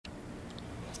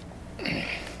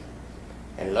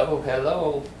Hello,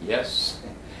 hello. Yes,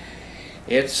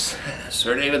 it's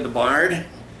Sir David the Bard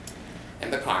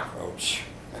and the Cockroach.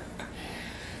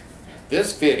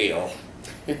 This video,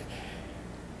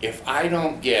 if I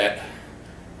don't get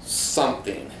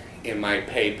something in my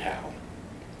PayPal,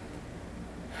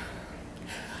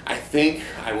 I think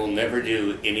I will never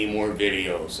do any more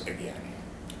videos again.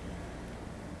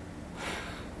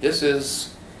 This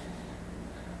is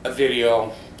a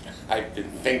video I've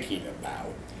been thinking about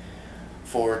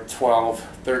for 12,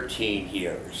 13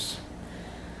 years.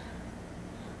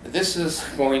 This is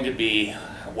going to be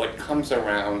what comes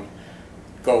around,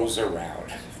 goes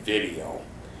around video.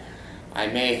 I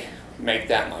may make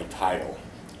that my title.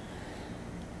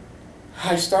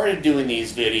 I started doing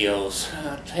these videos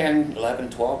 10, 11,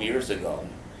 12 years ago.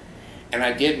 And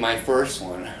I did my first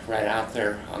one right out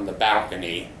there on the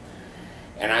balcony.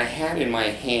 And I had in my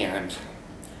hand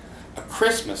a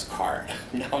Christmas card.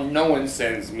 Now, no one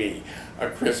sends me a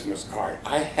Christmas card.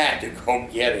 I had to go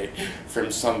get it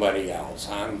from somebody else.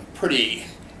 I'm pretty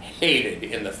hated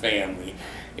in the family,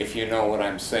 if you know what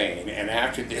I'm saying. And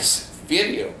after this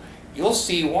video, you'll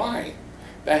see why.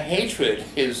 The hatred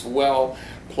is well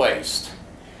placed.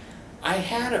 I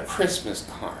had a Christmas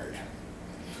card,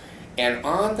 and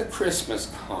on the Christmas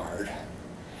card,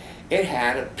 it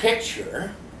had a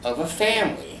picture of a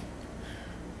family.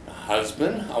 A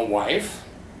husband, a wife,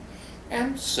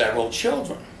 and several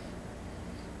children.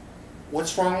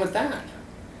 What's wrong with that?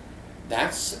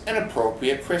 That's an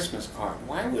appropriate Christmas card.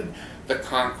 Why would the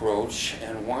Cockroach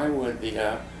and why would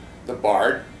the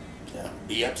Bard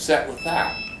be upset with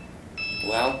that?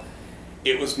 Well,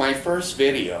 it was my first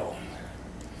video,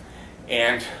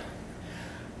 and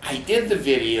I did the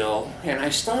video, and I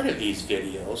started these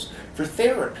videos for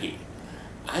therapy.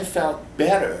 I felt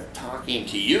better talking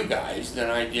to you guys than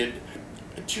I did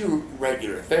to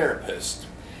regular therapists.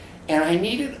 And I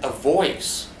needed a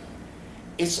voice.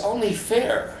 It's only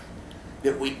fair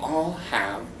that we all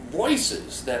have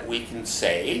voices that we can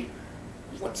say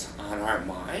what's on our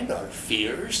mind, our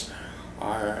fears,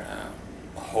 our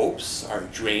hopes, our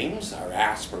dreams, our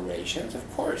aspirations. Of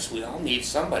course, we all need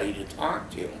somebody to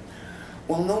talk to.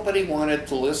 Well, nobody wanted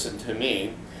to listen to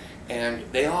me. And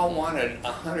they all wanted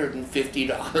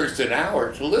 $150 an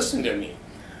hour to listen to me.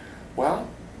 Well,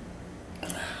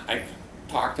 I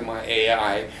talked to my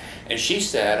AI, and she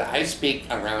said I speak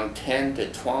around 10 to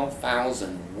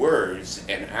 12,000 words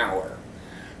an hour.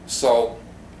 So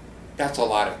that's a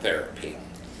lot of therapy.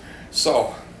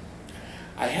 So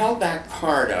I held that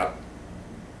card up,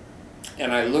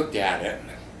 and I looked at it,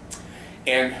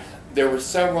 and there were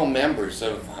several members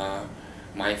of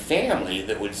my family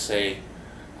that would say,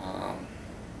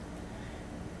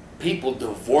 people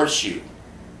divorce you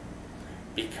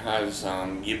because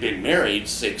you've been married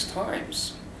 6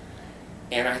 times.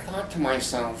 And I thought to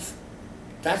myself,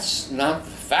 that's not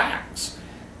the facts.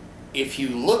 If you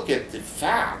look at the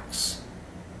facts,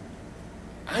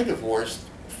 I divorced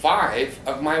 5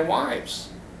 of my wives.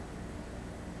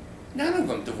 None of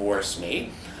them divorced me.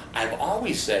 I've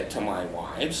always said to my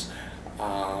wives,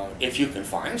 if you can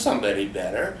find somebody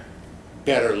better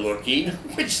looking,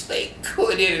 which they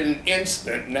could in an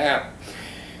instant now.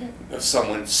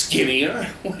 Someone skinnier,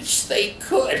 which they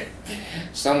could.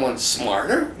 Someone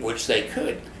smarter, which they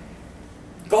could.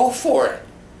 Go for it.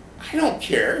 I don't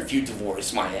care if you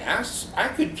divorce my ass. I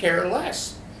could care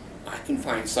less. I can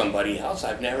find somebody else.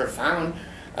 I've never found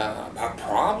a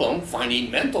problem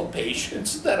finding mental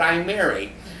patients that I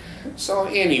marry. So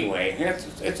anyway,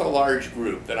 it's a large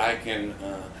group that I can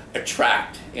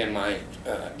attract in my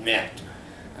net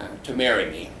to marry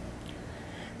me.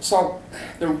 So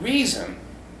the reason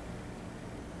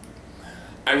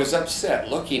I was upset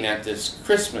looking at this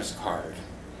Christmas card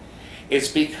is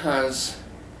because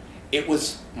it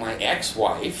was my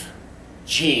ex-wife,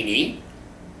 Jeannie,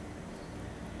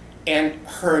 and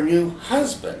her new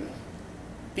husband,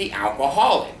 the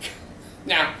alcoholic.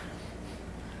 Now,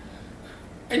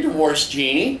 I divorced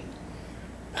Jeannie.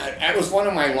 That was one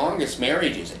of my longest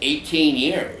marriages, 18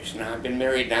 years. Now, I've been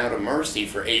married now to Mercy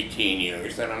for 18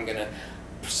 years, and I'm going to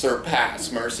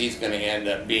surpass. Mercy's going to end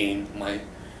up being my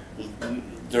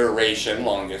duration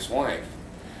longest wife.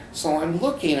 So I'm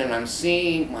looking and I'm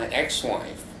seeing my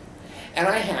ex-wife, and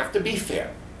I have to be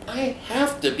fair. I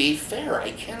have to be fair.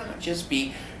 I cannot just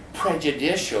be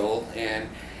prejudicial and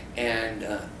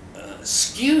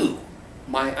skew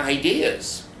my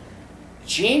ideas.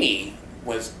 Jeannie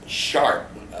was sharp.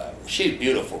 She's a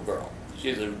beautiful girl.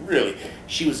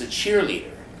 She was a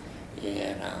cheerleader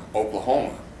in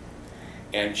Oklahoma.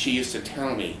 And she used to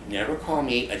tell me, never call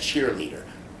me a cheerleader.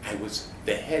 I was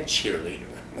the head cheerleader.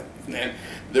 And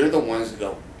they're the ones that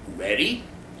go, ready?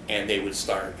 And they would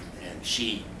start. And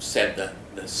she said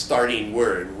the starting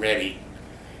word, ready.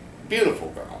 Beautiful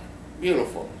girl,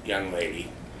 beautiful young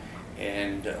lady,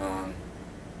 and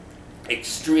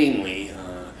extremely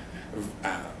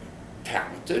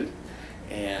talented,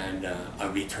 and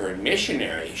a returned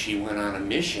missionary. She went on a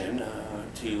mission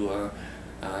to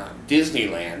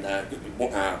Disneyland.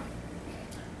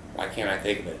 Why can't I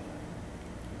think of it?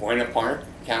 Buena Park,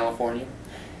 California.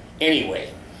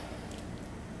 Anyway,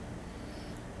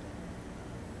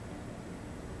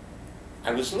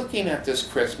 I was looking at this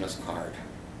Christmas card,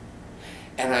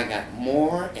 and I got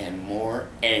more and more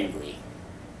angry.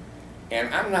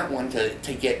 And I'm not one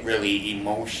to get really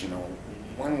emotional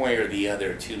one way or the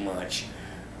other too much.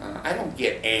 I don't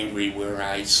get angry where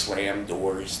I slam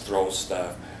doors, throw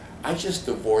stuff. I just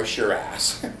divorce your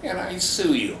ass and I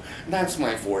sue you. That's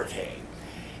my forte.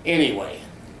 Anyway,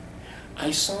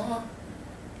 I saw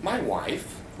my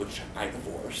wife, which I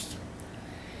divorced,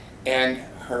 and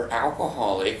her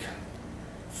alcoholic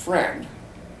friend,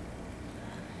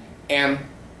 and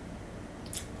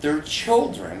their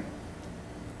children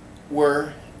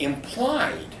were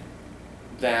implied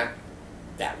that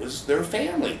that was their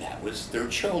family, that was their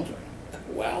children.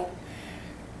 Well,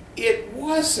 it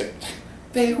wasn't.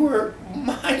 They were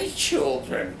my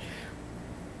children.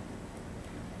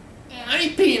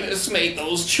 My penis made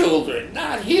those children,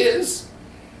 not his.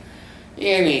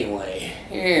 Anyway,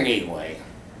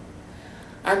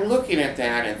 I'm looking at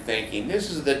that and thinking,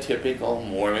 this is the typical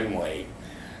Mormon way.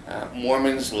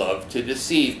 Mormons love to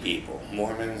deceive people.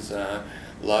 Mormons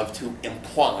love to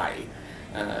imply.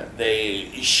 They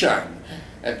shun.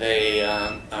 They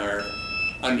are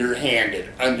underhanded,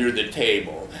 under the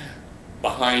table,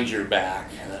 behind your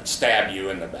back, stab you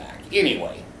in the back.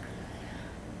 Anyway,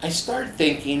 I started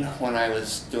thinking when I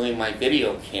was doing my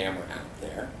video camera out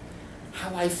there,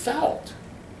 how I felt.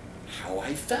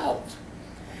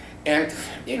 And,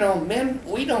 you know, men,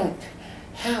 we don't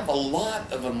have a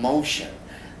lot of emotion.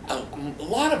 A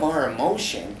lot of our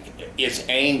emotion is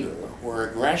anger or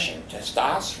aggression.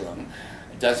 Testosterone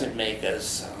doesn't make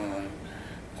us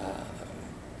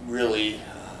really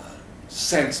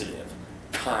sensitive,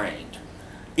 kind,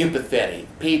 empathetic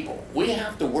people. We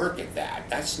have to work at that.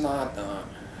 That's not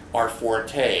our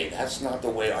forte. That's not the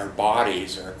way our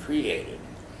bodies are created.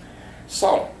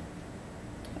 So,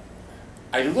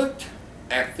 I looked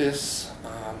at this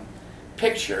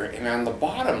picture, and on the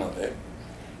bottom of it,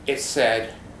 it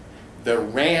said, the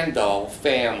Randolph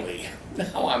family.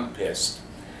 Now I'm pissed.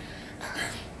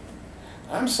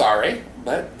 I'm sorry,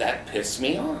 but that pissed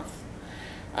me off.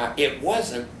 It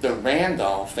wasn't the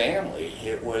Randolph family,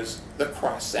 it was the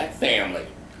Crossett family.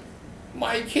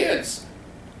 My kids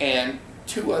and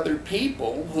two other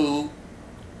people who,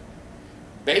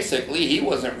 basically, he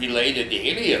wasn't related to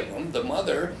any of them. The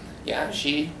mother, yeah,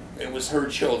 it was her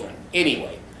children.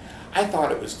 Anyway, I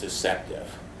thought it was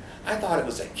deceptive. I thought it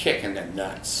was a kick in the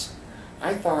nuts.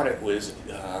 I thought it was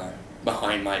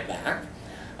behind my back.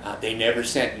 They never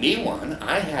sent me one.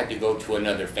 I had to go to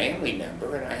another family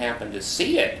member, and I happened to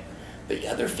see it. The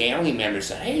other family member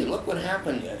said, hey, look what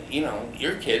happened. You know,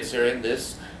 your kids are in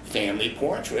this family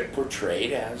portrait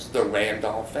portrayed as the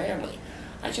Randolph family.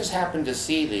 I just happened to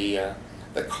see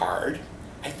the card.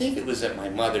 I think it was at my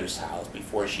mother's house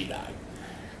before she died.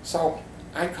 So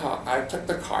I took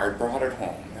the card, brought it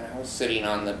home, and I was sitting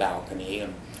on the balcony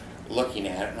and looking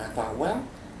at it, and I thought, well,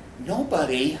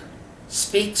 nobody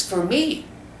speaks for me.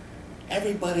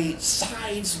 Everybody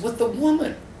sides with the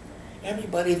woman.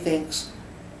 Everybody thinks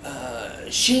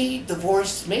she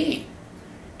divorced me.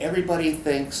 Everybody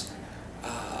thinks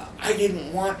I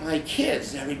didn't want my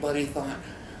kids. Everybody thought,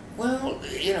 well,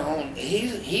 you know,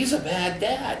 he's a bad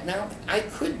dad. Now, I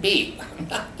could be. I'm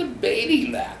not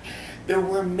debating that. There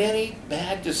were many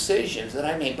bad decisions that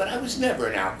I made, but I was never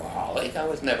an alcoholic. I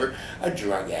was never a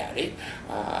drug addict.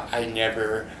 I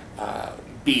never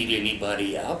beat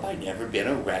anybody up. I'd never been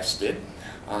arrested.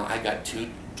 I got 2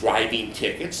 driving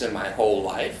tickets in my whole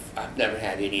life. I've never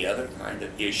had any other kind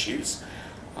of issues.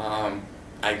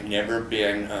 I've never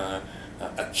been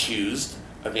accused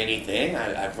of anything.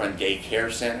 I've run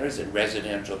daycare centers and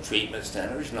residential treatment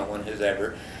centers. No one has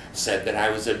ever said that I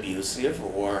was abusive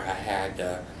or I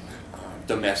had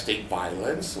domestic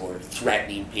violence or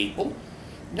threatening people.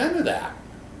 None of that.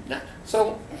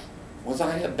 So, was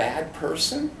I a bad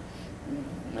person?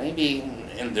 Maybe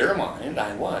in their mind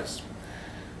I was.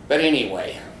 But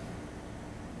anyway,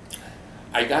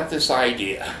 I got this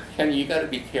idea, and you got to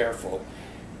be careful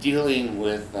dealing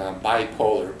with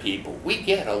bipolar people. We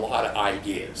get a lot of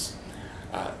ideas.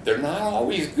 They're not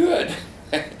always good.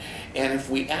 And if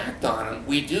we act on them,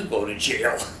 we do go to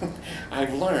jail.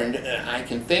 I've learned I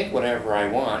can think whatever I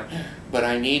want, but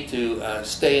I need to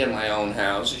stay in my own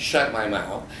house, shut my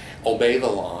mouth, obey the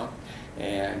law,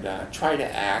 and try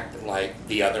to act like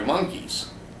the other monkeys,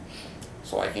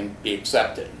 so I can be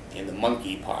accepted in the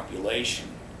monkey population.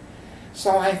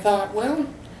 So I thought, well,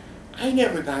 I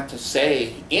never got to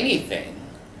say anything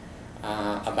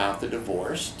about the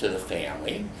divorce to the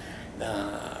family.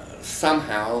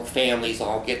 Somehow families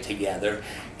all get together,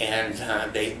 and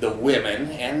the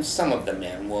women and some of the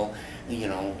men will, you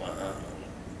know,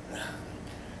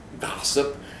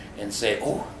 gossip and say,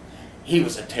 oh, he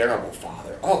was a terrible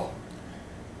father. Oh,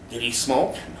 did he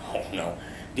smoke? No, no.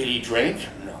 Did he drink?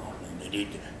 No. Did he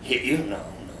hit you? No,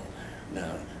 no,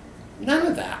 no. None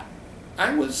of that.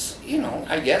 I was, you know,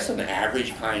 I guess an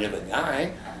average kind of a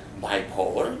guy,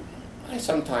 bipolar. I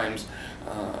sometimes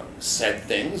said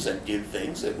things and did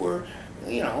things that were,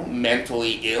 you know,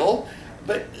 mentally ill,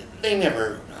 but they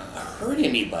never hurt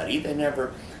anybody. They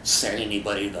never sent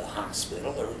anybody to the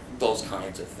hospital or those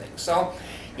kinds of things. So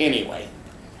anyway,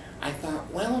 I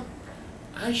thought, well,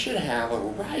 I should have a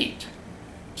right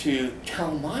to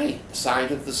tell my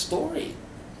side of the story.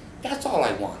 That's all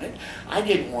I wanted. I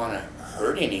didn't want to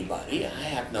hurt anybody. I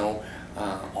have no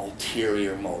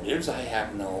ulterior motives. I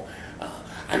have no,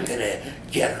 I'm going to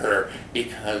get her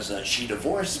because she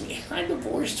divorced me. I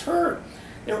divorced her.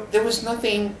 There was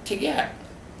nothing to get.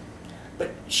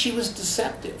 But she was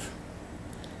deceptive.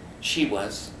 She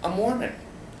was a Mormon.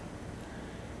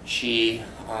 She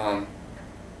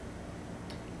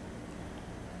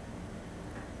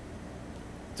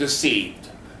deceived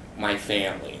my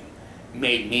family,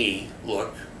 made me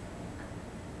look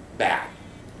bad.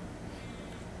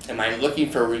 Am I looking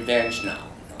for revenge? No,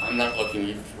 I'm not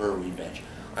looking for revenge.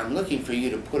 I'm looking for you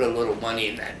to put a little money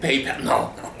in that PayPal.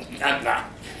 No, no, I'm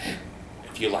not.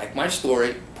 If you like my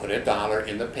story, put $1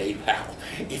 in the PayPal.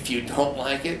 If you don't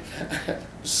like it,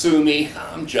 sue me.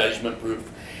 I'm judgment proof.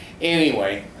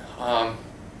 Anyway, I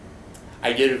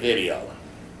did a video.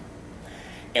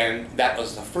 And that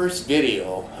was the first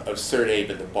video of Sir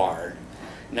David the Bard.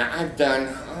 Now I've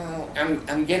done,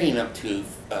 I'm getting up to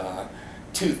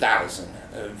 2,000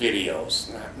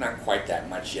 videos. Not quite that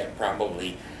much yet,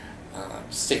 probably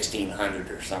 1,600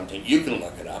 or something. You can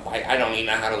look it up. I don't even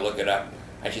know how to look it up.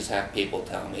 I just have people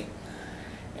tell me.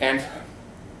 And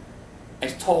I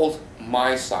told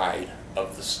my side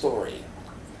of the story.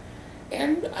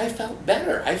 And I felt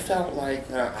better. I felt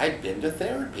like I'd been to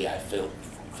therapy. I felt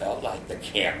like the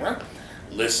camera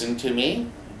listened to me,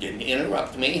 didn't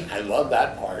interrupt me. I love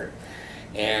that part.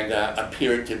 And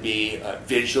appeared to be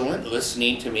vigilant,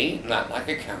 listening to me, not like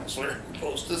a counselor who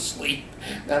goes to sleep.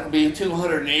 That'll be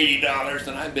 $280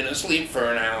 and I've been asleep for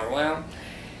an hour. Well,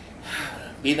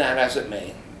 be that as it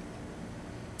may.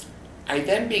 I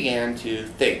then began to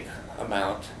think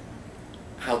about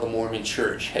how the Mormon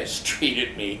Church has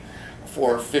treated me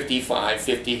for 55,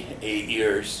 58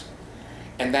 years.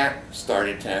 And that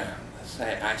started to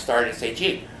say, I started to say,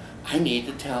 gee, I need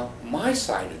to tell my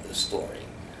side of the story.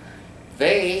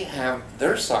 They have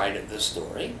their side of the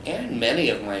story, and many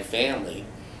of my family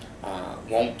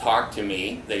won't talk to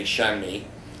me. They shun me.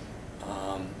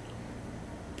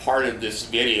 Part of this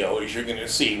video is you're going to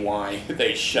see why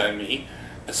they shun me,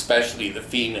 especially the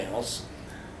females.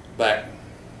 But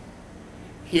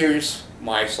here's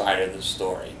my side of the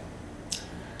story.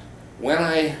 When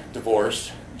I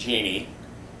divorced Jeannie,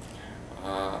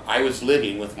 I was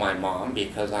living with my mom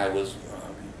because I was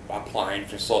applying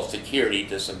for Social Security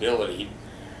disability,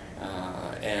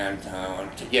 and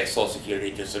to get Social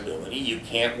Security disability you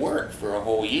can't work for a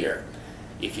whole year.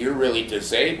 If you're really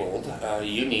disabled,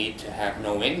 you need to have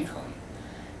no income,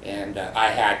 and I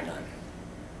had none.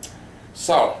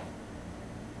 So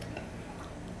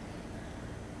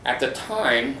at the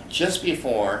time, just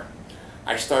before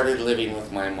I started living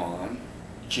with my mom,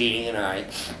 Jeannie and I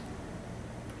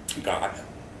got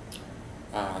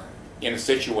in a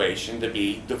situation to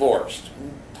be divorced,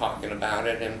 talking about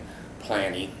it and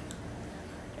planning.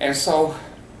 And so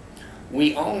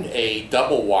we owned a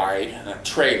double-wide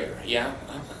trailer. Yeah,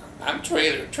 I'm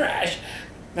trailer trash.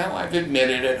 Now I've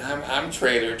admitted it, I'm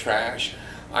trailer trash.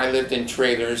 I lived in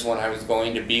trailers when I was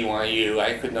going to BYU.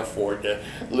 I couldn't afford to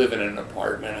live in an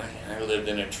apartment. I lived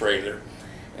in a trailer.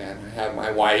 And I had my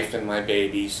wife and my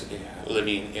babies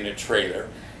living in a trailer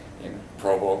in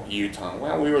Provo, Utah.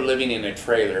 Well, we were living in a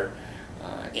trailer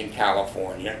in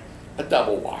California, a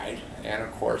double-wide. And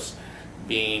of course,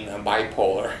 being a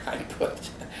bipolar, I put,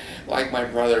 like my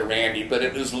brother Randy, but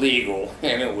it was legal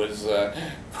and it was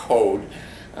code,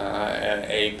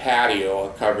 a patio,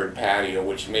 a covered patio,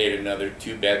 which made another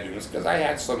 2 bedrooms, because I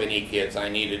had so many kids I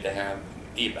needed to have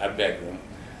a bedroom.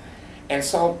 And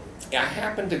so I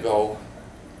happened to go,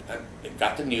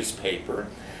 got the newspaper,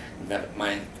 got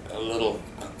my little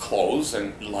clothes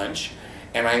and lunch,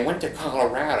 and I went to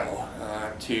Colorado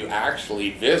to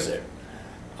actually visit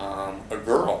a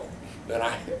girl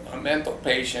a mental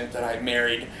patient that I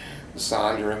married,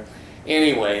 Sandra.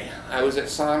 Anyway, I was at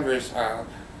Sandra's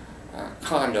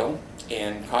condo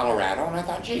in Colorado, and I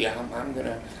thought, gee, I'm going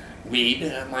to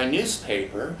read my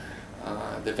newspaper,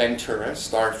 the Ventura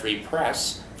Star-Free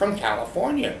Press from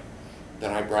California,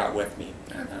 that I brought with me.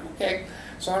 I thought, okay,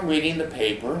 so I'm reading the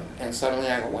paper, and suddenly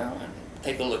I go, well, I'll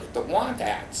take a look at the want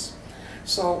ads.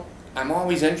 So I'm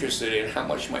always interested in how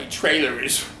much my trailer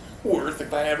is worth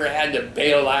if I ever had to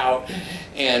bail out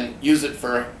and use it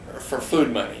for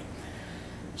food money.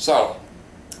 So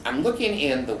I'm looking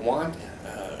in the want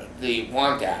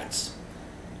ads,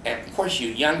 and of course you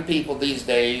young people these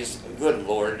days, good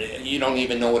Lord, you don't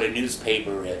even know what a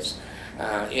newspaper is.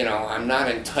 You know, I'm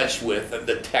not in touch with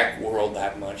the tech world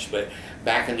that much, but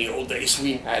back in the old days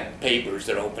we had papers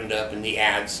that opened up and the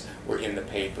ads were in the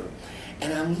paper.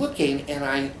 And I'm looking and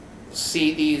I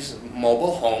see these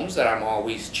mobile homes that I'm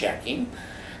always checking,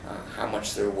 how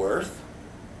much they're worth.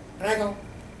 And I go,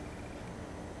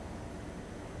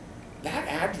 that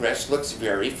address looks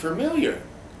very familiar.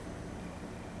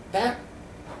 That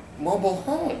mobile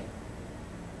home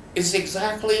is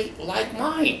exactly like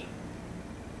mine.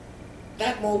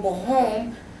 That mobile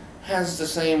home has the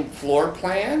same floor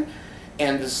plan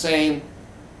and the same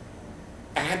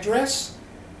address,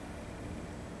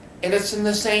 and it's in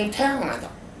the same town. I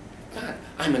thought, God,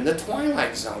 I'm in the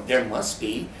twilight zone. There must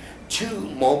be two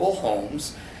mobile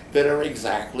homes that are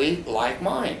exactly like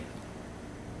mine.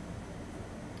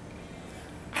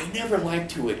 I never like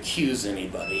to accuse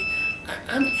anybody.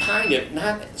 I'm kind of,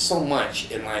 not so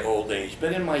much in my old age,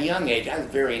 but in my young age, I was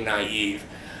very naive.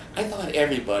 I thought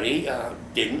everybody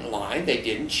didn't lie, they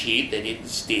didn't cheat, they didn't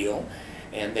steal,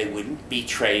 and they wouldn't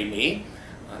betray me.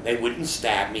 They wouldn't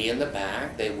stab me in the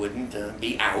back, they wouldn't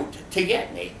be out to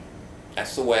get me.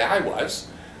 That's the way I was.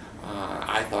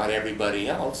 I thought everybody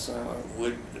else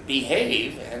would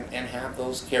behave and have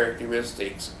those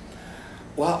characteristics.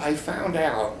 Well, I found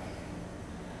out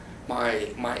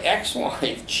my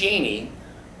ex-wife, Jeannie,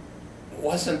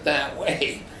 wasn't that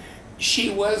way.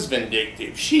 She was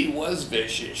vindictive, she was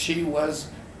vicious, she was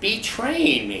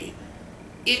betraying me.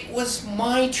 It was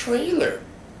my trailer,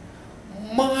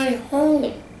 my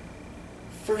home,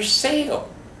 for sale.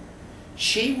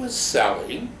 She was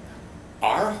selling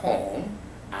our home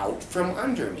out from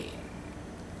under me.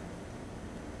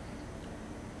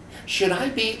 Should I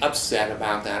be upset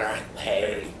about that? Or,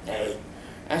 hey,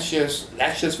 that's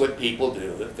just what people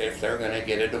do. If they're going to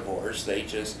get a divorce, they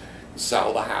just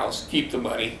sell the house, keep the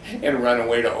money, and run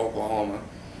away to Oklahoma.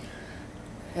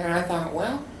 And I thought,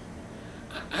 well,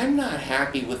 I'm not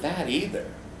happy with that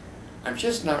either. I'm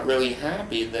just not really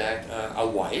happy that a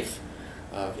wife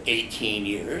of 18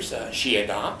 years, she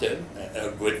adopted.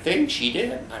 A good thing she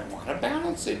did. I want to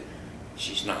balance it.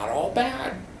 She's not all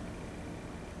bad.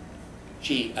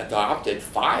 She adopted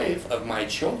 5 of my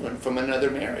children from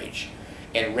another marriage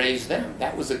and raised them.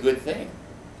 That was a good thing.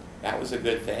 That was a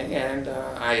good thing, and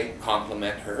I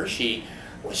compliment her. She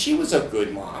was a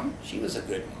good mom. She was a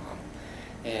good mom.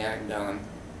 And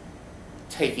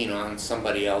taking on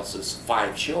somebody else's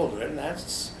 5 children,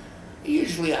 that's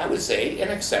usually, I would say, an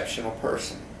exceptional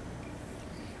person.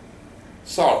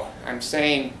 So, I'm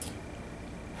saying,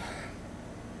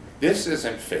 this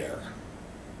isn't fair.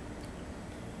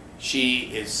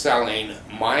 She is selling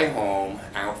my home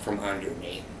out from under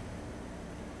me.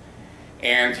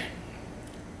 And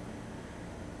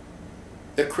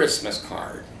the Christmas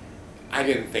card, I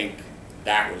didn't think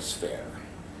that was fair.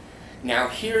 Now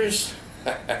here's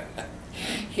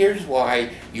here's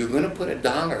why you're going to put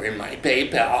 $1 in my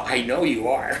PayPal. I know you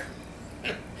are.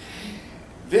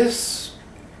 This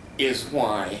is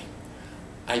why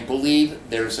I believe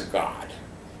there's a God.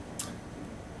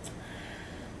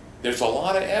 There's a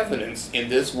lot of evidence in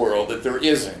this world that there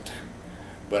isn't,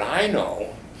 but I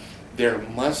know there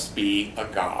must be a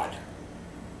God.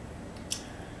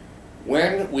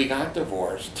 When we got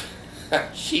divorced,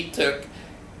 she took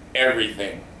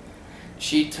everything.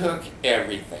 She took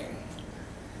everything.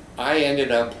 I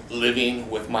ended up living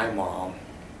with my mom.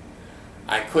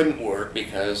 I couldn't work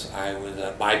because I was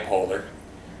bipolar,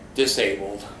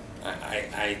 disabled.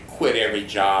 I quit every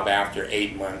job after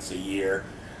 8 months, a year.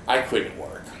 I couldn't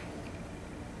work.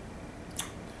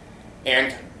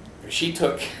 And she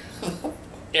took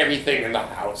everything in the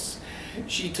house.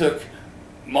 She took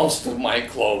most of my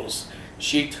clothes.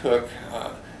 She took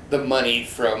the money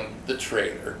from the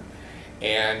trailer.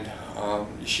 And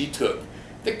she took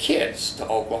the kids to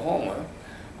Oklahoma,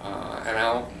 and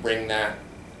I'll bring that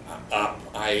up.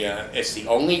 It's the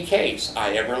only case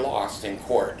I ever lost in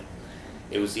court.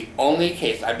 It was the only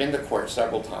case. I've been to court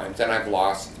several times, and I've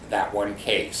lost that one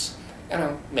case. And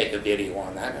I'll make a video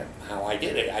on that and how I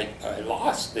did it. I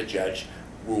lost. The judge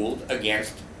ruled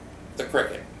against the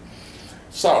cricket.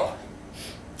 So,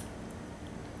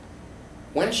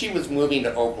 when she was moving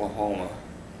to Oklahoma,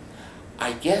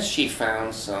 I guess she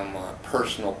found some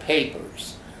personal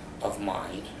papers of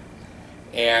mine.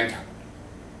 And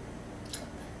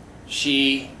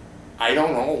she, I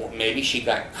don't know, maybe she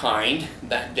got kind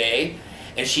that day,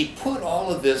 and she put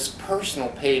all of this personal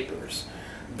papers,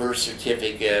 birth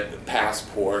certificate,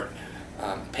 passport,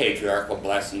 patriarchal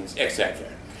blessings, etc.,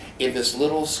 in this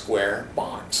little square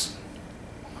box.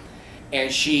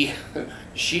 And she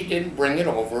didn't bring it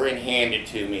over and hand it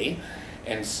to me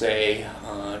and say,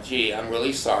 gee, I'm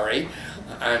really sorry,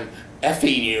 I'm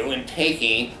effing you and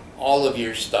taking all of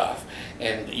your stuff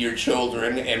and your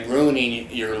children and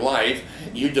ruining your life.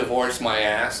 You divorced my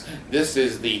ass. This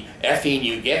is the effing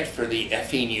you get for the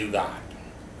effing you got.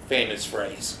 Famous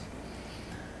phrase.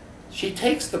 She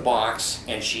takes the box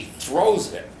and she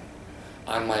throws it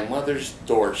on my mother's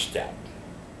doorstep.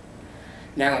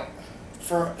 Now,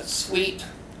 for a sweet,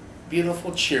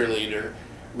 beautiful cheerleader,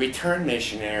 returned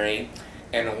missionary,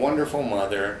 and a wonderful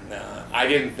mother, I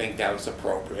didn't think that was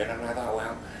appropriate. And I thought,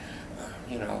 well,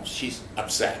 you know, she's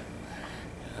upset.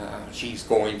 She's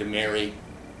going to marry,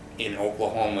 in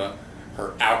Oklahoma,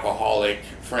 her alcoholic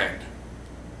friend,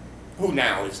 who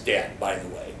now is dead, by the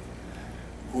way,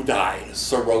 who died of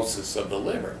cirrhosis of the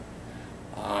liver.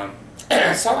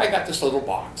 So I got this little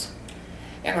box,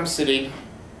 and I'm sitting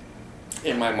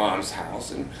in my mom's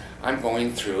house, and I'm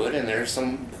going through it, and there's some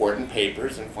important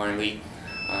papers, and finally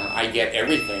I get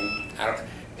everything out.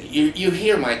 You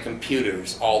hear my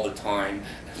computers all the time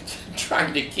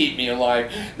trying to keep me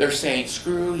alive. They're saying,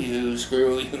 screw you,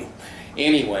 screw you.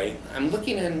 Anyway, I'm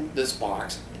looking in this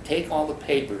box, take all the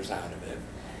papers out of it,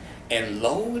 and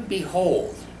lo and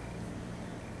behold,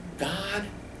 God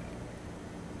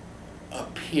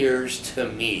appears to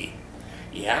me.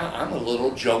 Yeah, I'm a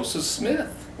little Joseph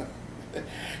Smith.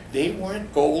 They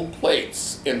weren't gold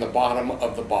plates in the bottom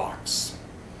of the box.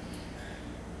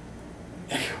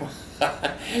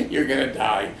 You're gonna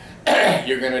die.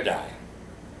 You're gonna die.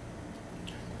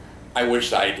 I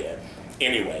wish I did.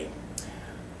 Anyway,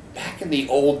 back in the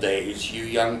old days, you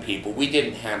young people, we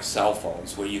didn't have cell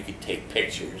phones where you could take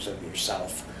pictures of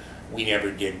yourself. We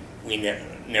never did. We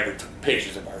never took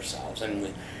pictures of ourselves.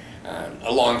 And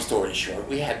a long story short,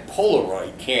 we had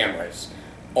Polaroid cameras,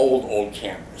 old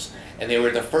cameras, and they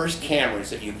were the first cameras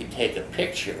that you could take a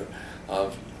picture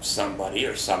of somebody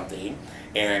or something,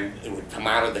 and it would come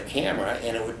out of the camera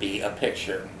and it would be a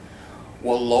picture.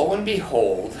 Well, lo and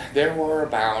behold, there were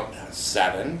about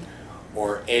 7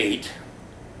 or 8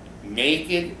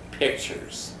 naked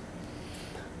pictures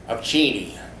of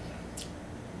Jeannie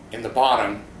in the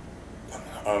bottom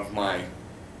of my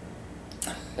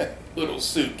little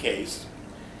suitcase.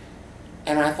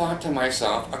 And I thought to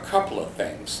myself a couple of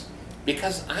things,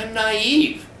 because I'm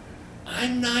naive.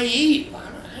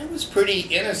 I was pretty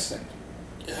innocent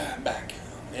back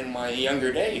in my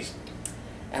younger days.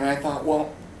 And I thought,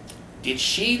 well, did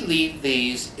she leave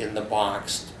these in the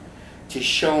box to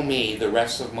show me the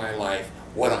rest of my life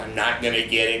what I'm not going to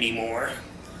get anymore?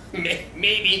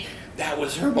 Maybe that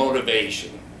was her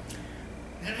motivation.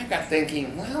 And I got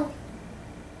thinking, well,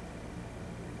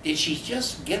 did she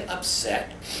just get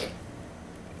upset?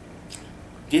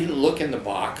 Didn't look in the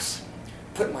box,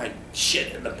 put my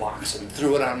shit in the box and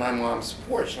threw it on my mom's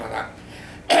porch. And I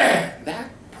thought, that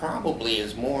probably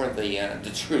is more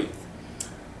the truth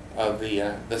of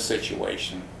the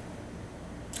situation.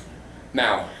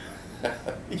 Now,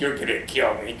 you're gonna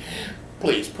kill me.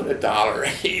 Please put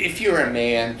 $1. If you're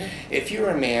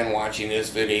a man watching this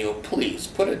video, please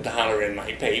put $1 in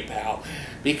my PayPal,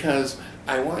 because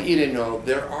I want you to know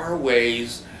there are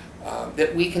ways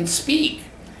that we can speak,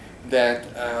 that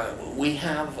we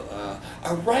have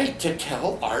a right to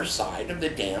tell our side of the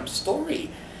damn story.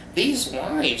 These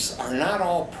wives are not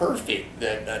all perfect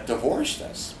that divorced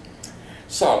us.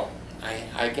 So,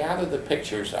 I gathered the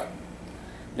pictures up.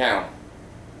 Now,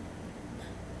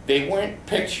 they weren't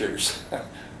pictures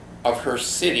of her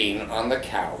sitting on the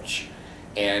couch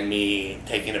and me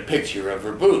taking a picture of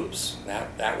her boobs.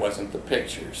 That wasn't the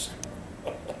pictures.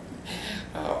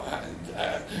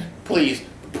 Please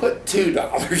put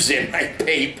 $2 in my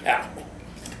PayPal.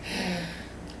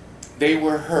 They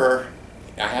were her.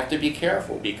 I have to be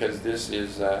careful because this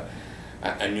is a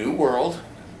new world.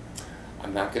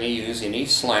 I'm not going to use any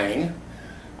slang.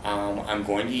 I'm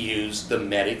going to use the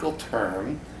medical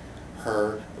term,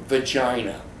 her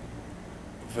vagina.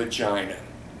 Vagina.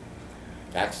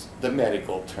 That's the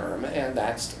medical term, and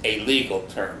that's a legal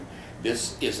term.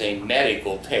 This is a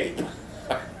medical tape.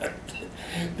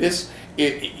 This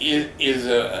is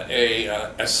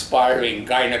a aspiring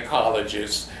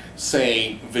gynecologist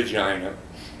saying vagina.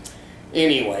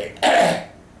 Anyway,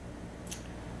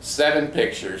 7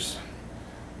 pictures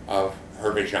of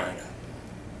her vagina.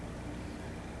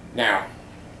 Now,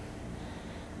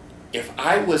 if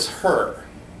I was her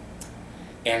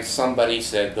and somebody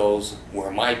said those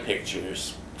were my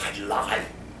pictures, I'd lie.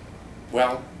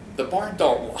 Well, the barn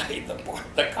don't lie.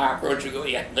 The cockroach will go,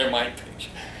 yeah, they're my pictures.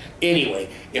 Anyway,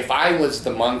 if I was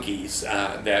the monkeys,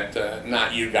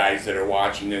 not you guys that are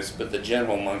watching this, but the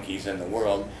general monkeys in the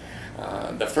world,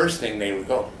 the first thing they would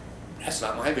go, that's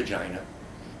not my vagina.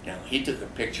 Now, he took a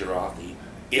picture off the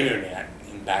internet,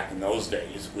 and back in those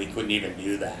days, we couldn't even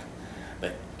do that.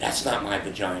 But that's not my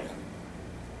vagina.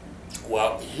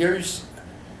 Well, here's,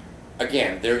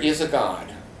 again, there is a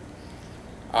God.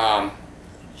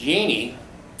 Jeannie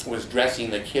was dressing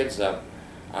the kids up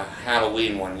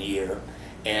Halloween one year,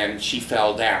 and she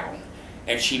fell down,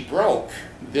 and she broke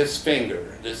this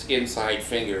finger, this inside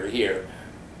finger here.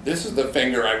 This is the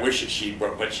finger I wish she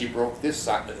broke, but she broke this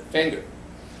side of the finger.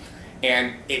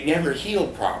 And it never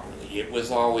healed properly. It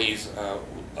was always a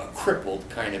crippled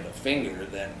kind of a finger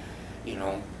that, you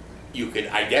know, you could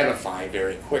identify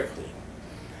very quickly.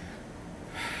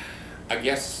 I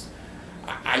guess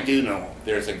I do know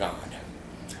there's a God.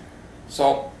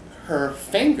 So her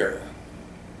finger,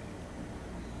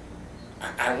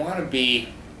 I don't want to be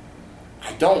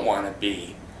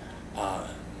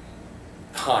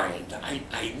kind.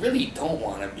 I really don't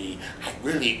want to be. I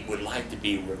really would like to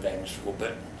be revengeful,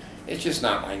 but it's just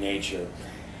not my nature.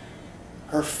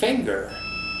 Her finger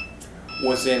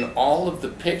was in all of the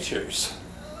pictures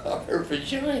of her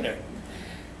vagina.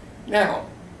 Now,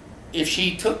 if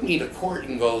she took me to court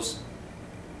and goes,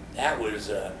 that was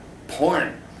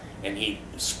porn, and he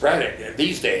spread it,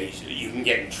 these days you can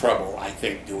get in trouble, I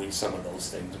think, doing some of those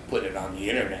things and put it on the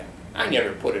internet. I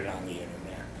never put it on the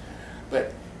internet.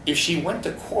 But if she went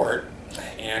to court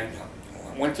and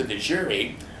went to the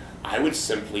jury, I would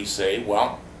simply say,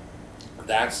 well,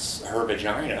 that's her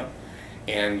vagina,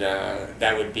 and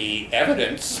that would be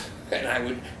evidence, and I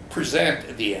would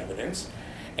present the evidence,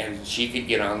 and she could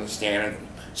get on the stand and go,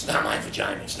 it's not my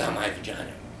vagina, it's not my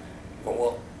vagina.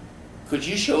 Well, could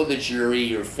you show the jury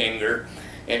your finger?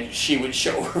 And she would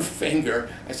show her finger.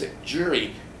 I said,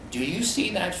 jury, do you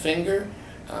see that finger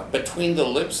between the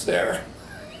lips there?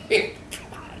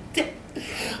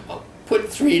 I'll put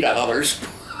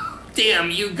 $3.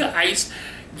 Damn, you guys,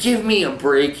 give me a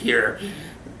break here.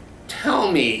 Tell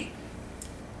me,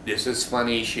 this is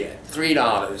funny shit.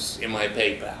 $3 in my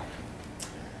PayPal.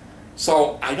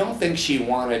 So I don't think she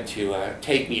wanted to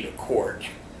take me to court.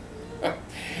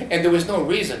 And there was no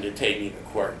reason to take me to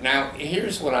court. Now,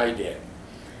 here's what I did.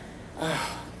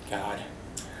 Oh, God.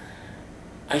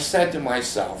 I said to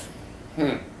myself,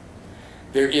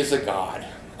 there is a God.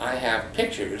 I have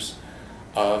pictures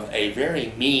of a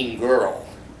very mean girl.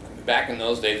 Back in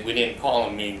those days, we didn't call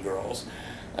them mean girls.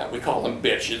 We call them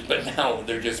bitches, but now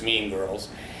they're just mean girls.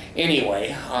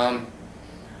 Anyway,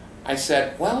 I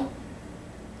said, well,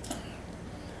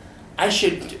 I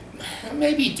should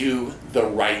maybe do the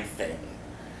right thing.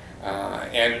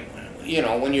 And, you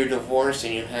know, when you're divorced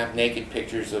and you have naked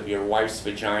pictures of your wife's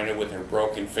vagina with her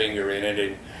broken finger in it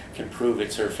and can prove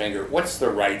it's her finger, what's the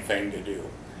right thing to do?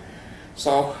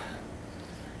 So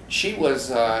she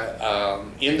was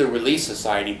in the Relief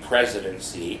Society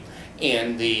presidency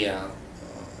in the,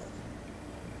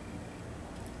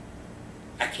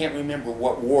 I can't remember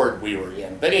what ward we were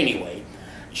in, but anyway,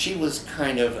 she was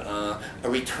kind of a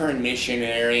returned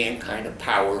missionary and kind of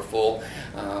powerful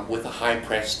with a high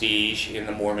prestige in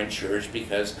the Mormon church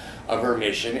because of her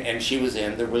mission, and she was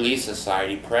in the Relief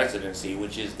Society presidency,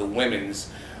 which is the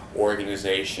women's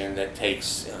organization that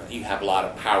takes, you have a lot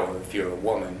of power if you're a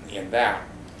woman in that.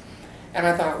 And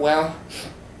I thought, well,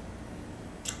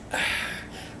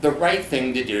 the right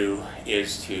thing to do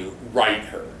is to write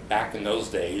her. Back in those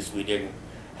days, we didn't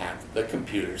have the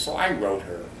computer, so I wrote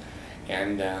her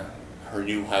and her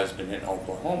new husband in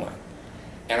Oklahoma.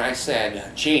 And I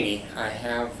said, Jeannie, I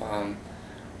have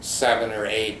 7 or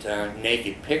 8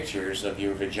 naked pictures of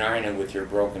your vagina with your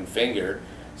broken finger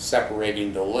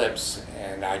separating the lips,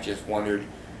 and I just wondered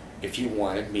if you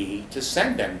wanted me to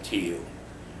send them to you.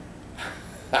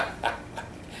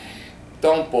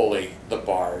 Don't bully the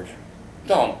bard.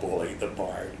 Don't bully the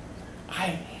bard.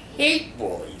 I hate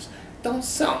bullies. Don't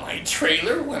sell my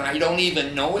trailer when I don't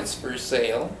even know it's for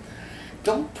sale.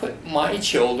 don't put my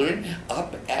children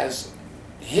up as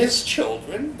his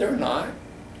children. They're not.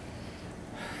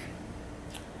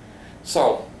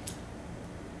 So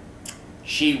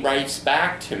she writes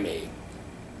back to me,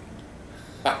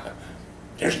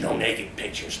 there's no naked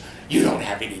pictures. You don't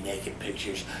have any naked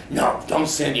pictures. No, don't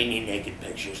send any naked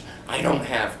pictures. I don't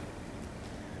have.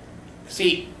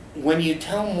 See, when you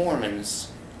tell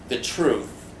Mormons the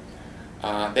truth,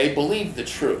 they believe the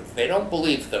truth. They don't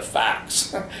believe the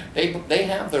facts. They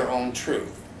have their own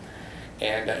truth.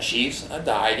 And she's a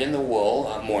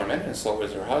dyed-in-the-wool Mormon, and so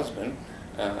was her husband,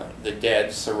 the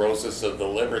dead cirrhosis of the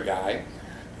liver guy,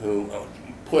 who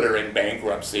put her in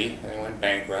bankruptcy. They went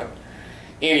bankrupt.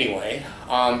 Anyway,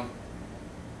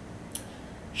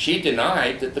 she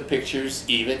denied that the pictures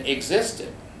even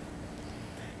existed.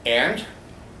 And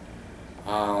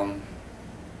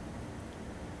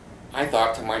I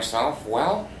thought to myself,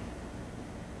 well,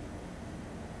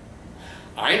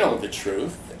 I know the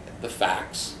truth, the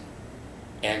facts,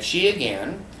 and she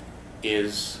again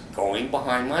is going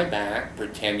behind my back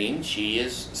pretending she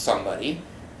is somebody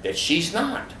that she's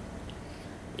not.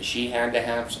 She had to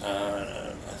have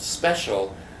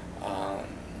special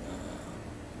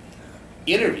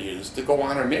interviews to go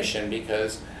on her mission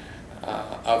because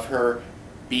of her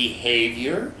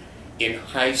behavior in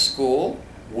high school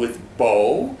with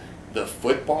Bo, the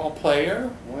football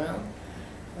player. Well,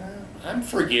 I'm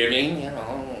forgiving, you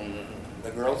know,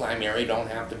 the girls I marry don't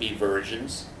have to be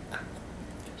virgins.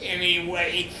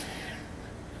 Anyway,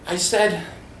 I said,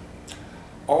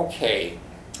 okay,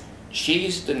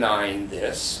 she's denying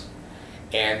this,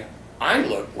 and I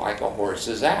look like a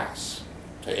horse's ass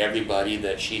to everybody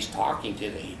that she's talking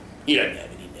to. He doesn't have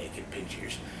any naked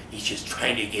pictures. He's just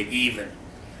trying to get even.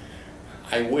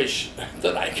 I wish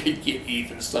that I could get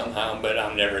even somehow, but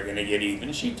I'm never going to get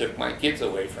even. She took my kids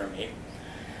away from me.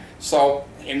 So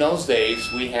in those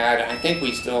days, we had, I think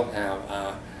we still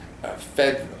have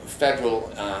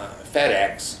federal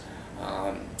FedEx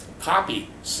copy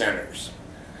centers.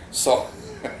 So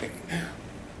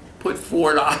put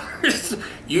 $4.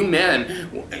 You men,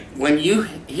 when you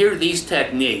hear these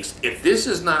techniques, if this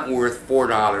is not worth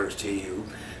 $4 to you,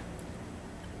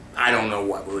 I don't know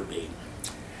what would be.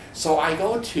 So I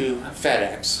go to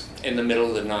FedEx in the middle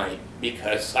of the night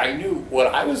because I knew what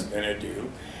I was going to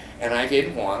do, and I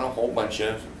didn't want a whole bunch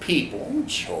of people,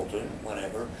 children,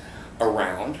 whatever,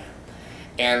 around.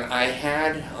 And I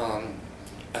had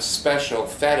a special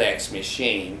FedEx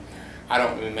machine. I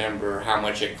don't remember how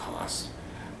much it cost,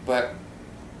 but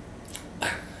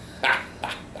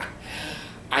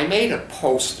I made a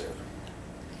poster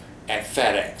at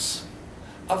FedEx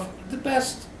of the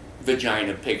best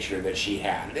vagina picture that she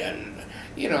had. And,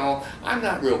 you know, I'm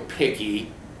not real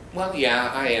picky. Well,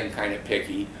 yeah, I am kind of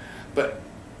picky, but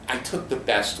I took the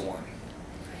best one.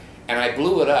 And I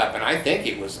blew it up, and I think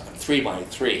it was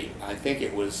 3x3. I think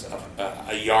it was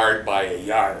a yard by a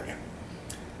yard.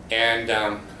 And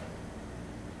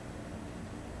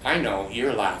I know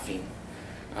you're laughing.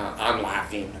 I'm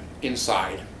laughing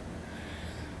inside.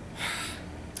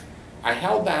 I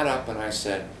held that up and I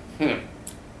said,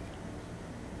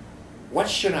 what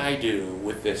should I do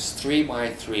with this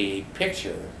 3x3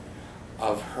 picture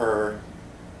of her,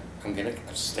 I'm going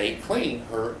to stay clean,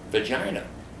 her vagina?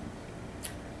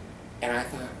 And I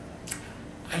thought,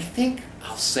 I think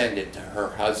I'll send it to her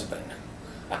husband.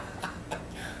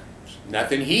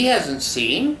 Nothing he hasn't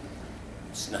seen.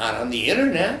 It's not on the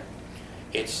internet.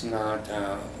 It's not,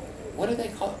 what do they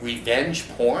call it? Revenge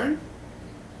porn?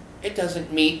 It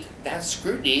doesn't meet that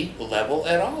scrutiny level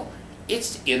at all.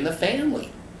 It's in the family.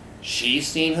 She's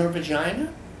seen her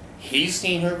vagina. He's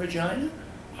seen her vagina.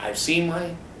 I've seen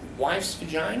my wife's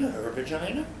vagina, her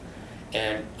vagina.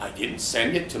 And I didn't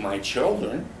send it to my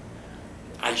children.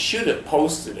 I should have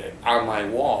posted it on my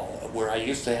wall where I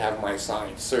used to have my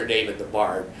sign, Sir David the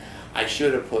Bard. I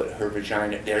should have put her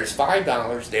vagina. There's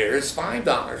 $5. There's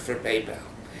 $5 for PayPal.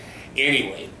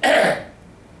 Anyway,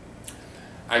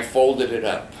 I folded it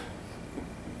up.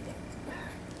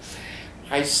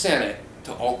 I sent it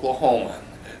to Oklahoma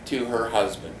to her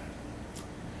husband.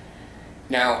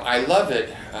 Now, I love it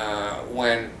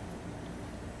when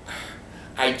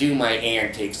I do my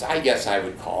antics. I guess I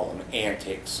would call them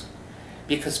antics.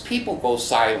 Because people go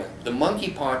silent. The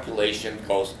monkey population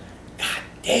goes, God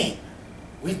dang,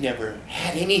 we've never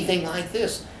had anything like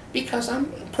this. Because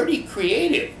I'm pretty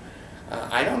creative.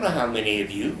 I don't know how many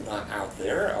of you out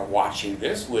there watching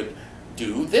this would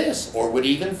do this or would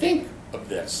even think of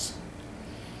this.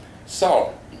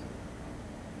 So,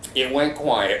 it went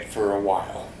quiet for a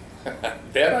while.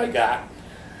 Then I got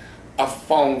a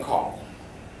phone call.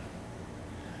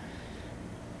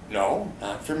 No,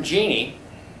 not from Jeannie.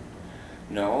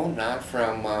 No, not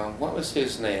from, what was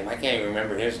his name? I can't even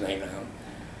remember his name now.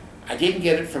 I didn't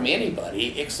get it from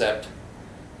anybody except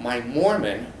my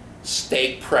Mormon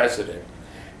stake president.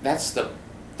 That's the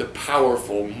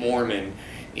powerful Mormon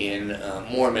in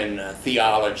Mormon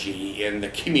theology in the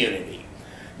community.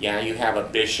 Yeah, you have a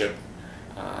bishop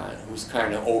who's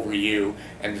kind of over you,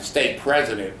 and the stake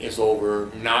president is over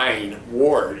 9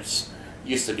 wards,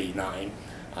 used to be 9,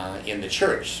 in the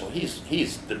church. So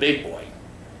he's the big boy.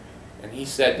 And he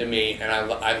said to me, and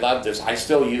I love this, I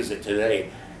still use it today,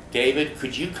 David,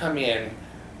 could you come in?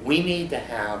 We need to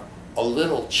have a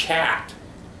little chat.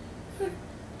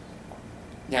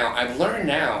 Now, I've learned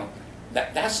now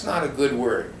that that's not a good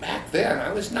word. Back then,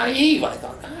 I was naive. I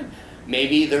thought, God,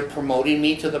 maybe they're promoting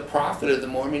me to the prophet of the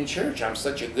Mormon church. I'm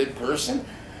such a good person.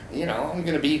 You know, I'm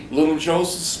going to be little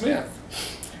Joseph Smith.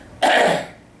 I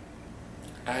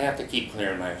have to keep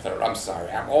clearing my throat. I'm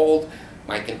sorry. I'm old.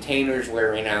 My container's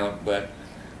wearing out, but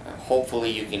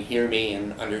hopefully you can hear me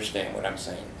and understand what I'm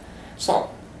saying. So,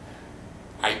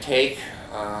 I take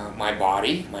my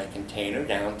body, my container,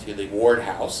 down to the ward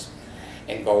house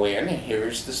and go in, and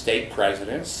here's the stake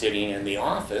president sitting in the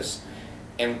office,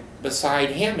 and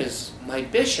beside him is my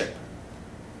bishop.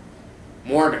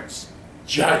 Mormons,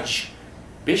 judge.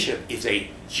 Bishop is a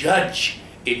judge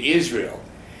in Israel.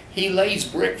 He lays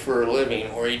brick for a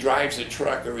living, or he drives a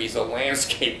truck, or he's a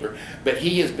landscaper, but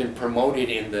he has been promoted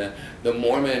in the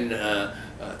Mormon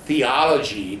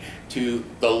theology to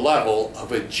the level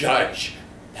of a judge.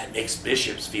 That makes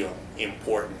bishops feel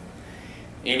important.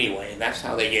 Anyway, that's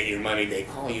how they get your money. They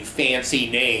call you fancy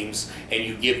names, and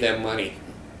you give them money.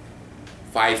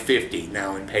 $5.50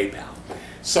 now in PayPal.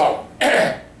 So,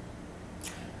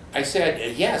 I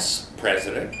said, yes,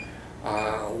 President,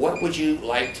 what would you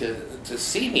like to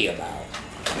see me about?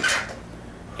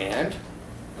 And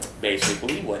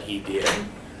basically what he did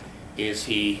is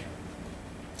he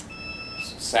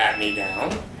sat me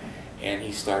down and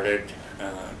he started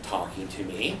talking to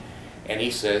me, and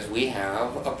he says, we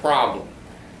have a problem.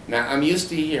 Now, I'm used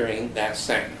to hearing that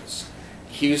sentence.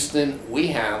 Houston, we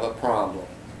have a problem.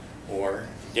 Or,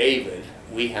 David,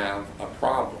 we have a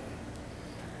problem.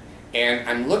 And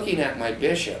I'm looking at my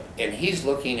bishop, and he's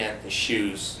looking at the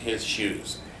shoes, his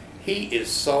shoes. He is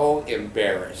so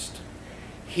embarrassed.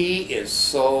 He is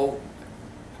so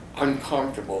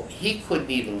uncomfortable. He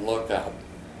couldn't even look up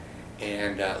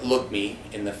and look me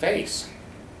in the face.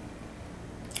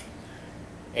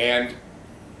 And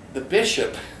the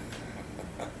bishop,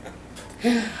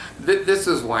 this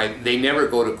is why they never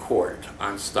go to court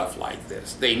on stuff like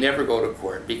this. They never go to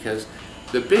court because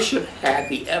the bishop had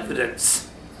the evidence.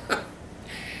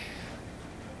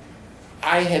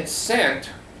 I had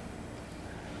sent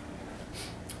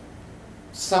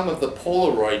some of the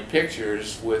Polaroid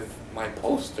pictures with my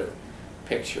poster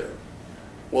picture.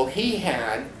 Well, he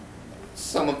had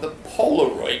some of the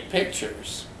Polaroid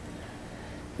pictures.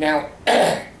 Now,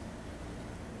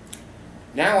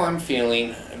 now I'm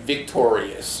feeling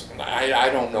victorious. I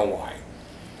don't know why.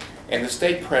 And the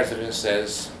stake president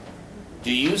says,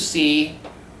 do you see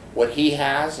what he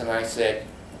has? And I said,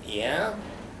 yeah,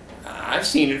 I've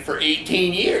seen it for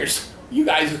 18 years. You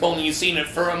guys have only seen it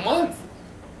for a month.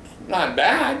 Not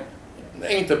bad. It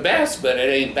ain't the best, but it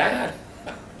ain't bad.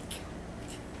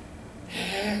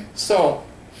 So,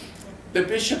 the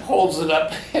bishop holds it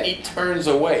up and he turns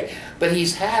away. But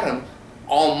he's had them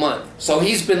all month. So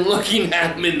he's been looking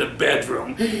at them in the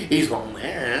bedroom. He's going,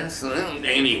 man,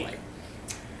 anyway.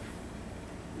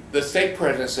 The stake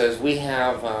president says, we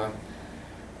have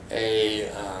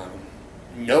a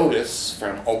notice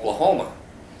from Oklahoma.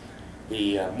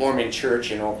 The Mormon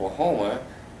church in Oklahoma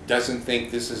doesn't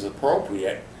think this is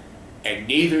appropriate, and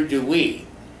neither do we.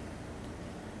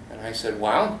 And I said,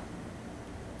 well,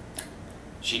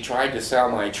 she tried to sell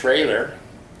my trailer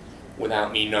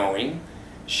without me knowing.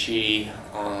 She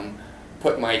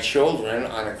put my children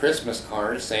on a Christmas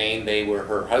card saying they were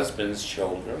her husband's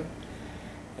children.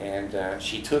 And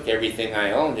she took everything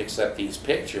I owned except these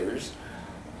pictures.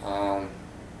 I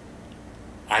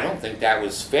don't think that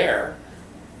was fair.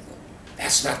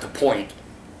 That's not the point.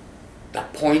 The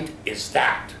point is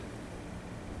that.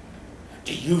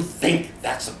 Do you think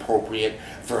that's appropriate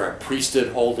for a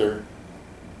priesthood holder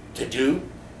to do?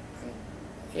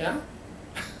 Yeah?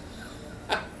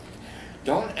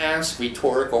 Don't ask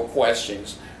rhetorical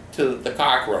questions to the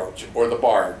cockroach or the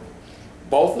bard.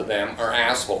 Both of them are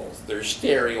assholes. They're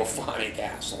stereophonic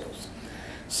assholes.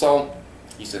 So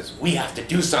he says, we have to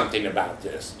do something about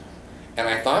this. And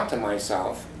I thought to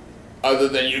myself, other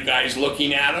than you guys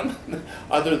looking at them,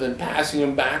 other than passing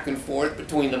them back and forth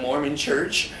between the Mormon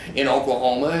church in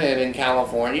Oklahoma and in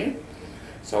California.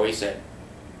 So he said,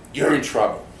 you're in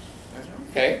trouble. I said,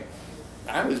 Okay?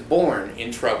 I was born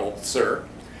in trouble, sir.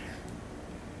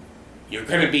 You're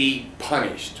going to be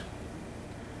punished.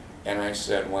 And I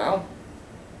said, well,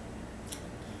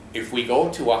 if we go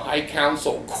to a high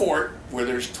council court where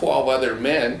there's 12 other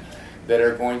men that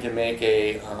are going to make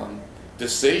a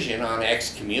decision on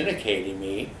excommunicating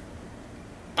me,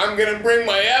 I'm going to bring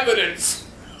my evidence.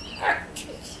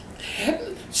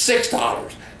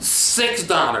 $6.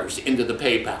 $6 into the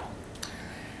PayPal.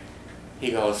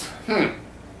 He goes,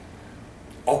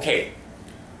 okay,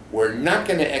 we're not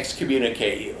going to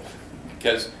excommunicate you,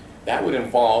 because that would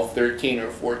involve 13 or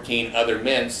 14 other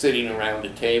men sitting around a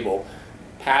table,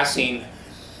 passing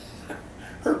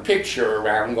her picture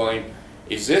around going,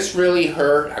 is this really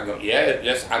her? I go, yeah,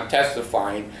 yes, I'm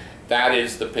testifying. That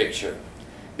is the picture.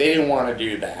 They didn't want to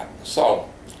do that. So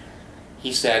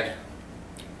he said,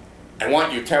 I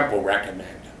want your temple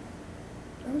recommend.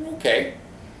 I went, okay,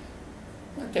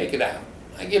 I'll take it out.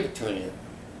 I give it to you.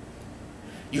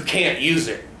 You can't use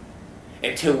it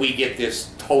until we get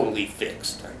this totally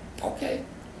fixed. Okay.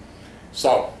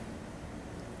 So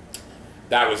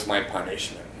that was my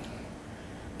punishment.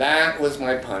 That was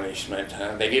my punishment.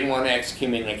 They didn't want to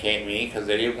excommunicate me because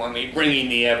they didn't want me bringing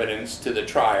the evidence to the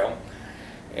trial.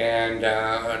 And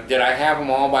did I have them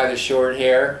all by the short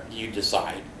hair? You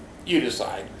decide. You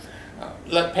decide.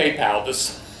 Let PayPal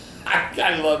decide.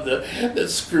 I love the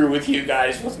screw with you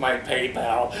guys with my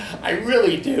PayPal. I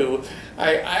really do.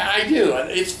 I do.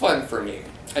 It's fun for me.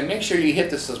 And make sure you hit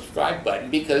the subscribe button,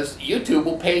 because YouTube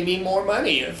will pay me more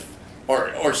money,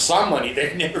 or some money.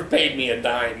 They've never paid me a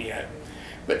dime yet.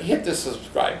 But hit the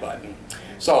subscribe button.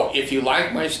 So if you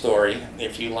like my story,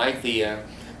 if you like the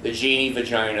genie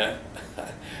vagina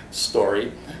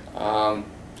story,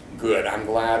 good. I'm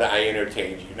glad I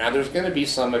entertained you. Now there's going to be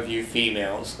some of you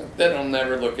females that'll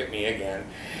never look at me again.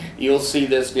 You'll see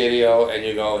this video and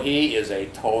you go, he is a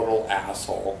total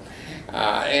asshole.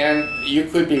 And you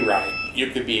could be right. You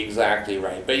could be exactly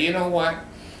right. But you know what?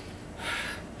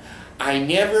 I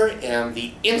never am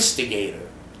the instigator.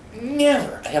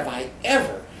 Never have I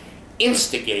ever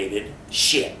instigated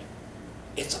shit.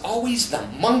 It's always the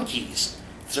monkeys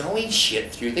throwing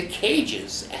shit through the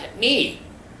cages at me.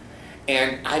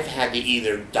 And I've had to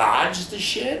either dodge the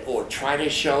shit or try to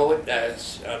show it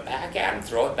back at them,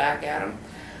 throw it back at them.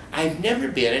 I've never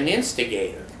been an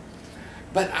instigator.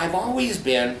 But I've always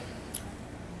been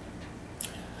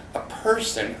a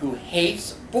person who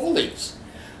hates bullies.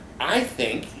 I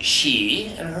think she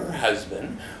and her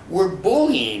husband were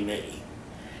bullying me.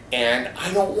 And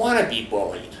I don't want to be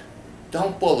bullied.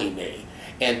 Don't bully me.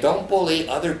 And don't bully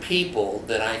other people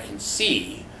that I can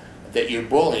see that you're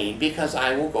bullying, because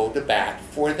I will go to bat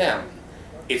for them.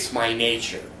 It's my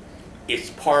nature. It's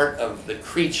part of the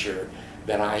creature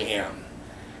that I am.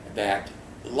 That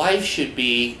life should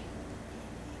be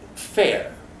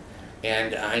fair.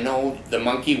 And I know the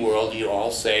monkey world, you all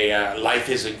say life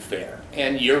isn't fair.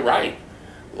 And you're right.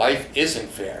 Life isn't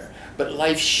fair. But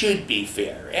life should be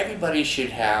fair. Everybody should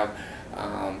have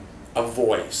a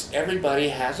voice. Everybody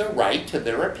has a right to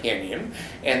their opinion,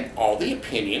 and all the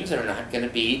opinions are not going to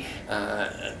be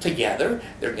together.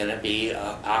 They're going to be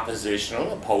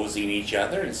oppositional, opposing each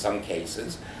other in some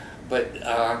cases. But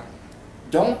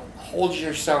don't hold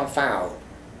yourself out,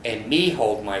 and me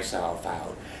hold myself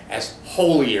out, as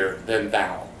holier than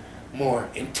thou, more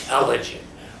intelligent,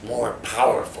 more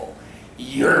powerful.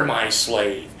 You're my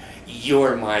slave.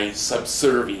 You're my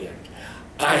subservient.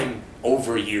 I'm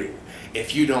over you.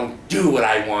 If you don't do what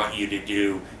I want you to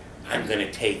do, I'm going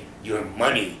to take your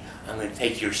money. I'm going to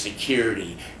take your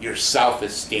security, your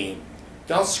self-esteem.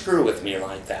 Don't screw with me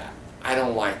like that. I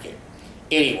don't like it.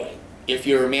 Anyway, if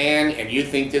you're a man and you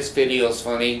think this video is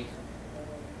funny,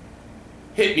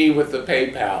 hit me with the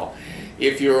PayPal.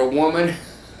 If you're a woman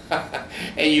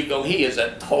and you go, he is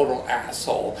a total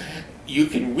asshole, you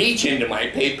can reach into my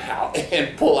PayPal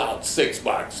and pull out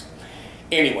 $6.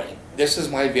 Anyway, this is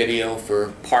my video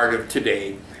for part of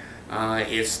today.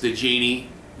 It's the genie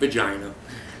vagina.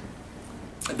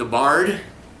 The bard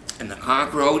and the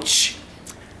cockroach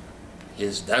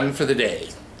is done for the day.